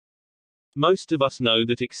Most of us know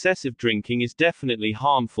that excessive drinking is definitely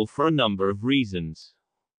harmful for a number of reasons.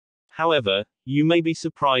 However, you may be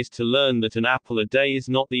surprised to learn that an apple a day is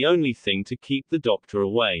not the only thing to keep the doctor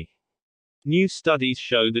away. New studies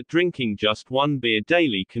show that drinking just one beer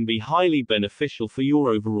daily can be highly beneficial for your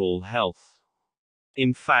overall health.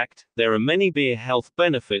 In fact, there are many beer health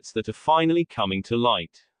benefits that are finally coming to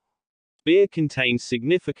light. Beer contains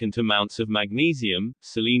significant amounts of magnesium,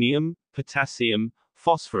 selenium, potassium,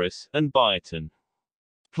 phosphorus, and biotin.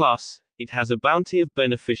 Plus, it has a bounty of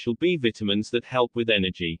beneficial B vitamins that help with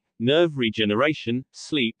energy, nerve regeneration,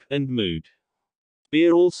 sleep, and mood.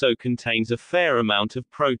 Beer also contains a fair amount of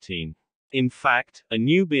protein. In fact, a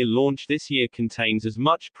new beer launched this year contains as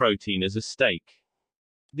much protein as a steak.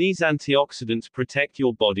 These antioxidants protect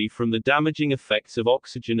your body from the damaging effects of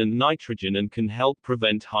oxygen and nitrogen and can help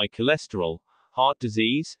prevent high cholesterol, heart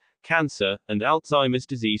disease, cancer, and Alzheimer's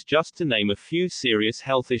disease, just to name a few serious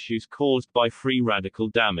health issues caused by free radical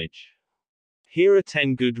damage. Here are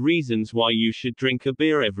 10 good reasons why you should drink a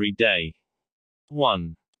beer every day.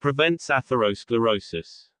 1. Prevents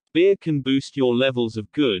atherosclerosis. Beer can boost your levels of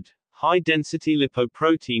good, high-density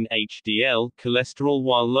lipoprotein HDL cholesterol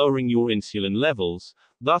while lowering your insulin levels,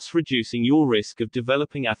 thus reducing your risk of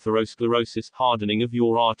developing atherosclerosis, hardening of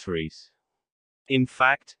your arteries. In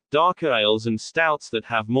fact, darker ales and stouts that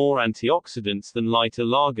have more antioxidants than lighter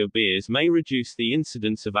lager beers may reduce the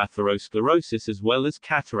incidence of atherosclerosis as well as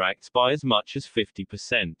cataracts by as much as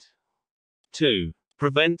 50%. 2.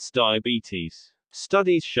 Prevents diabetes.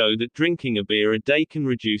 Studies show that drinking a beer a day can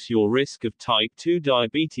reduce your risk of type 2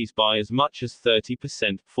 diabetes by as much as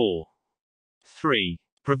 30%. 4. 3.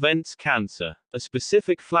 Prevents cancer. A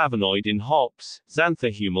specific flavonoid in hops,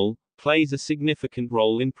 xanthocumol, plays a significant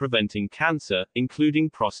role in preventing cancer, including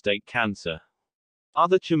prostate cancer.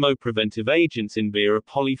 Other chemopreventive agents in beer are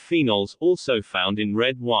polyphenols, also found in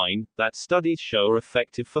red wine, that studies show are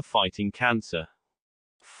effective for fighting cancer.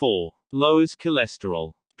 4. Lowers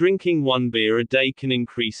cholesterol. Drinking one beer a day can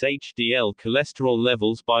increase HDL cholesterol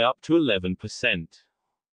levels by up to 11%.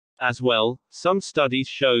 As well, some studies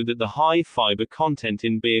show that the high fiber content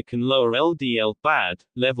in beer can lower LDL bad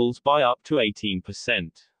levels by up to 18%.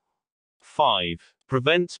 5.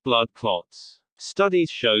 Prevents blood clots. Studies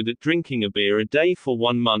show that drinking a beer a day for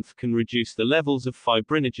 1 month can reduce the levels of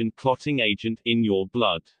fibrinogen clotting agent in your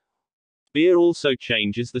blood. Beer also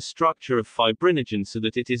changes the structure of fibrinogen so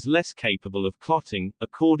that it is less capable of clotting,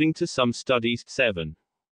 according to some studies. 7.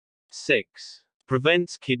 6.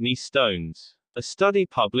 Prevents kidney stones. A study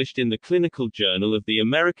published in the Clinical Journal of the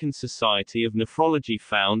American Society of Nephrology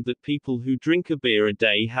found that people who drink a beer a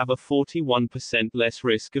day have a 41% less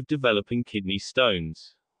risk of developing kidney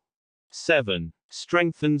stones. 7.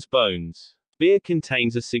 Strengthens bones. Beer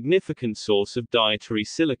contains a significant source of dietary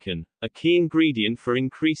silicon, a key ingredient for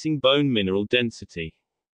increasing bone mineral density.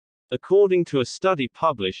 According to a study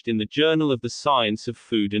published in the Journal of the Science of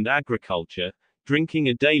Food and Agriculture, drinking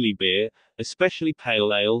a daily beer, especially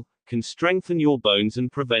pale ale, can strengthen your bones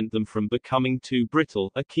and prevent them from becoming too brittle,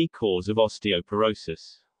 a key cause of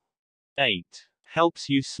osteoporosis. 8. Helps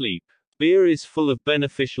you sleep. Beer is full of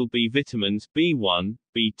beneficial B vitamins B1,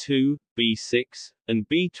 B2, B6, and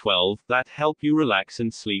B12 that help you relax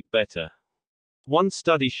and sleep better. One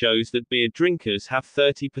study shows that beer drinkers have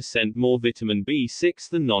 30% more vitamin B6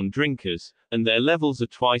 than non-drinkers, and their levels are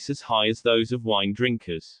twice as high as those of wine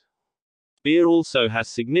drinkers. Beer also has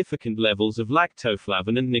significant levels of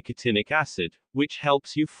lactoflavin and nicotinic acid, which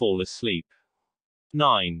helps you fall asleep.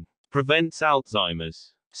 9. Prevents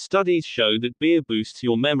Alzheimer's. Studies show that beer boosts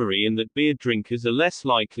your memory and that beer drinkers are less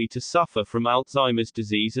likely to suffer from Alzheimer's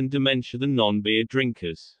disease and dementia than non-beer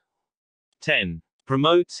drinkers. 10.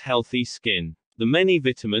 Promotes healthy skin. The many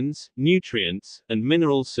vitamins, nutrients, and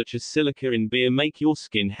minerals such as silica in beer make your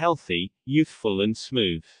skin healthy, youthful and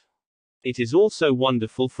smooth. It is also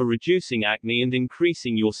wonderful for reducing acne and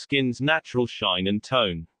increasing your skin's natural shine and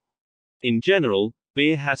tone. In general,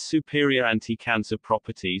 beer has superior anti-cancer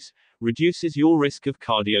properties, reduces your risk of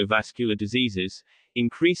cardiovascular diseases,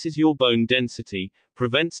 increases your bone density,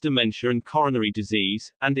 prevents dementia and coronary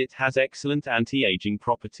disease, and it has excellent anti-aging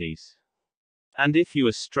properties. And if you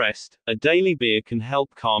are stressed, a daily beer can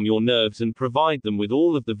help calm your nerves and provide them with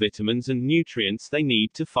all of the vitamins and nutrients they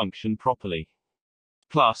need to function properly.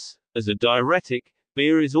 Plus, as a diuretic,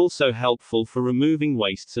 beer is also helpful for removing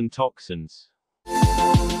wastes and toxins.